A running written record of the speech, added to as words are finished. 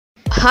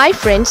Hi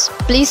friends,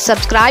 please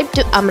subscribe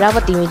to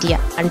Amaravathi Media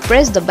and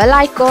press the bell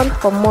icon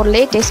for more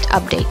latest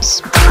updates.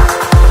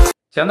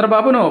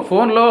 చంద్రబాబును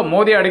ఫోన్లో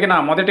మోదీ అడిగిన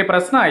మొదటి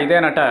ప్రశ్న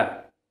ఇదేనట.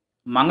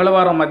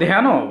 మంగళవారం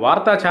మధ్యాహ్నం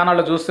వార్తా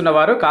ఛానళ్లు చూస్తున్న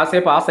వారు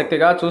కాసేపు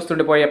ఆసక్తిగా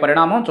చూస్తుండిపోయే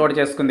పరిణామం చోటు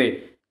చేసుకుంది.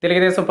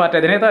 తెలుగుదేశం పార్టీ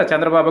అధినేత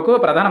చంద్రబాబుకు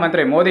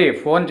ప్రధానమంత్రి మోదీ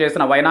ఫోన్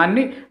చేసిన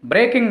వైనాన్ని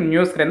బ్రేకింగ్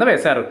న్యూస్ క్రింద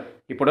వేశారు.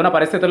 ఇప్పుడున్న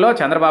పరిస్థితుల్లో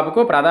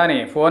చంద్రబాబుకు ప్రధాని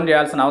ఫోన్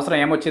చేయాల్సిన అవసరం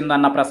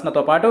ఏమొచ్చిందన్న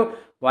ప్రశ్నతో పాటు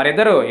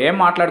వారిద్దరూ ఏం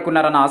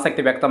మాట్లాడుకున్నారన్న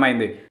ఆసక్తి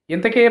వ్యక్తమైంది.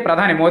 ఇంతకీ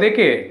ప్రధాని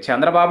మోదీకి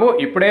చంద్రబాబు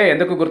ఇప్పుడే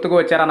ఎందుకు గుర్తుకు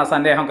వచ్చారన్న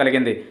సందేహం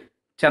కలిగింది.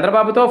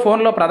 చంద్రబాబుతో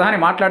ఫోన్లో ప్రధాని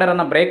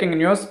మాట్లాడారన్న బ్రేకింగ్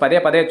న్యూస్ పదే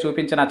పదే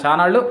చూపించిన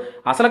ఛానళ్లు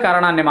అసలు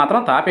కారణాన్ని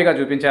మాత్రం తాపీగా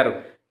చూపించారు.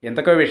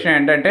 ఇంతకో విషయం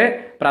ఏంటంటే,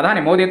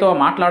 ప్రధాని మోదీతో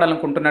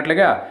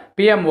మాట్లాడాలనుకుంటున్నట్లుగా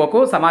పీఎంఓకు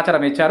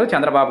సమాచారం ఇచ్చారు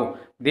చంద్రబాబు.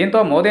 దీంతో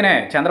మోదీనే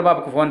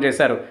చంద్రబాబుకు ఫోన్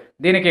చేశారు.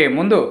 దీనికి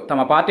ముందు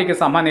తమ పార్టీకి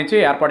సంబంధించి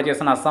ఏర్పాటు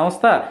చేసిన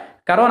సంస్థ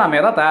కరోనా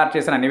మీద తయారు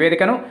చేసిన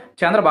నివేదికను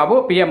చంద్రబాబు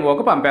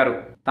పీఎంఓకు పంపారు.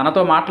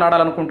 తనతో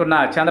మాట్లాడాలనుకుంటున్న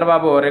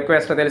చంద్రబాబు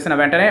రిక్వెస్ట్ తెలిసిన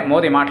వెంటనే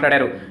మోదీ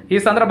మాట్లాడారు. ఈ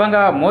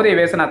సందర్భంగా మోదీ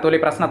వేసిన తొలి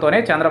ప్రశ్నతోనే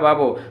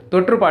చంద్రబాబు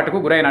తొట్రుపాటుకు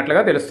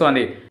గురైనట్లుగా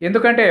తెలుస్తోంది.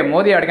 ఎందుకంటే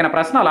మోదీ అడిగిన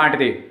ప్రశ్న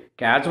అలాంటిది.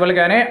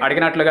 క్యాజువల్గానే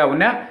అడిగినట్లుగా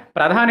ఉన్న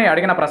ప్రధాని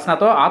అడిగిన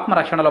ప్రశ్నతో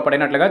ఆత్మరక్షణలో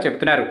పడినట్లుగా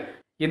చెబుతున్నారు.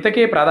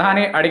 ఇంతకీ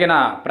ప్రధాని అడిగిన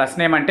ప్రశ్న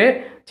ఏమంటే,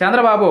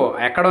 చంద్రబాబు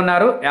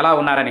ఎక్కడున్నారు, ఎలా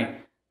ఉన్నారని.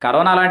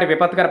 కరోనా లాంటి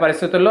విపత్కర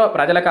పరిస్థితుల్లో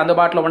ప్రజలకు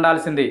అందుబాటులో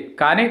ఉండాల్సింది,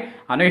 కానీ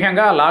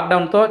అనూహ్యంగా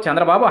లాక్డౌన్తో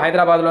చంద్రబాబు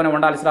హైదరాబాద్లోనే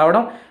ఉండాల్సి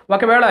రావడం,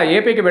 ఒకవేళ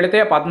ఏపీకి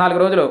వెళితే 14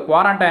 రోజులు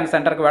క్వారంటైన్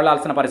సెంటర్కు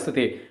వెళ్లాల్సిన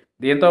పరిస్థితి.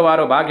 దీంతో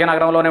వారు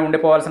భాగ్యనగరంలోనే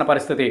ఉండిపోవాల్సిన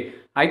పరిస్థితి.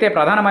 అయితే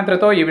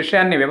ప్రధానమంత్రితో ఈ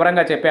విషయాన్ని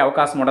వివరంగా చెప్పే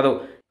అవకాశం ఉండదు.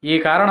 ఈ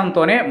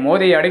కారణంతోనే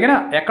మోదీ అడిగిన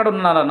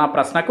ఎక్కడున్నారన్న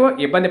ప్రశ్నకు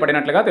ఇబ్బంది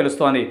పడినట్లుగా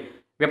తెలుస్తోంది.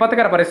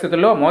 విపత్కర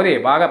పరిస్థితుల్లో మోదీ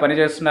బాగా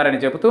పనిచేస్తున్నారని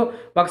చెబుతూ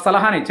ఒక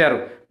సలహాను ఇచ్చారు.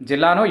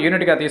 జిల్లాను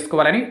యూనిట్గా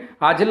తీసుకోవాలని,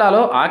 ఆ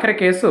జిల్లాలో ఆఖరి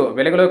కేసు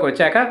వెలుగులోకి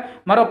వచ్చాక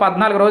మరో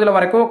 14 రోజుల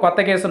వరకు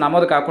కొత్త కేసు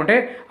నమోదు కాకుంటే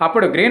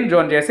అప్పుడు గ్రీన్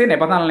జోన్ చేసి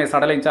నిబంధనల్ని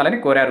సడలించాలని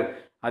కోరారు.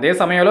 అదే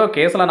సమయంలో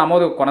కేసుల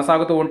నమోదు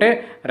కొనసాగుతూ ఉంటే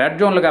రెడ్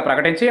జోన్లుగా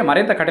ప్రకటించి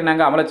మరింత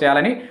కఠినంగా అమలు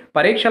చేయాలని,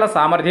 పరీక్షల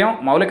సామర్థ్యం,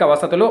 మౌలిక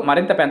వసతులు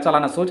మరింత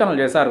పెంచాలన్న సూచనలు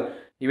చేశారు.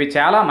 ఇవి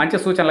చాలా మంచి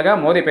సూచనలుగా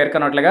మోదీ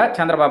పేర్కొన్నట్లుగా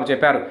చంద్రబాబు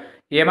చెప్పారు.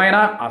 ఏమైనా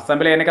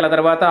అసెంబ్లీ ఎన్నికల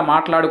తర్వాత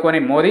మాట్లాడుకొని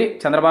మోదీ,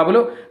 చంద్రబాబులు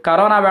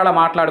కరోనా వేళ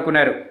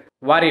మాట్లాడుకున్నారు.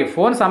 వారి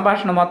ఫోన్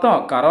సంభాషణ మొత్తం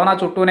కరోనా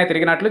చుట్టూనే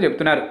తిరిగినట్లు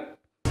చెబుతున్నారు.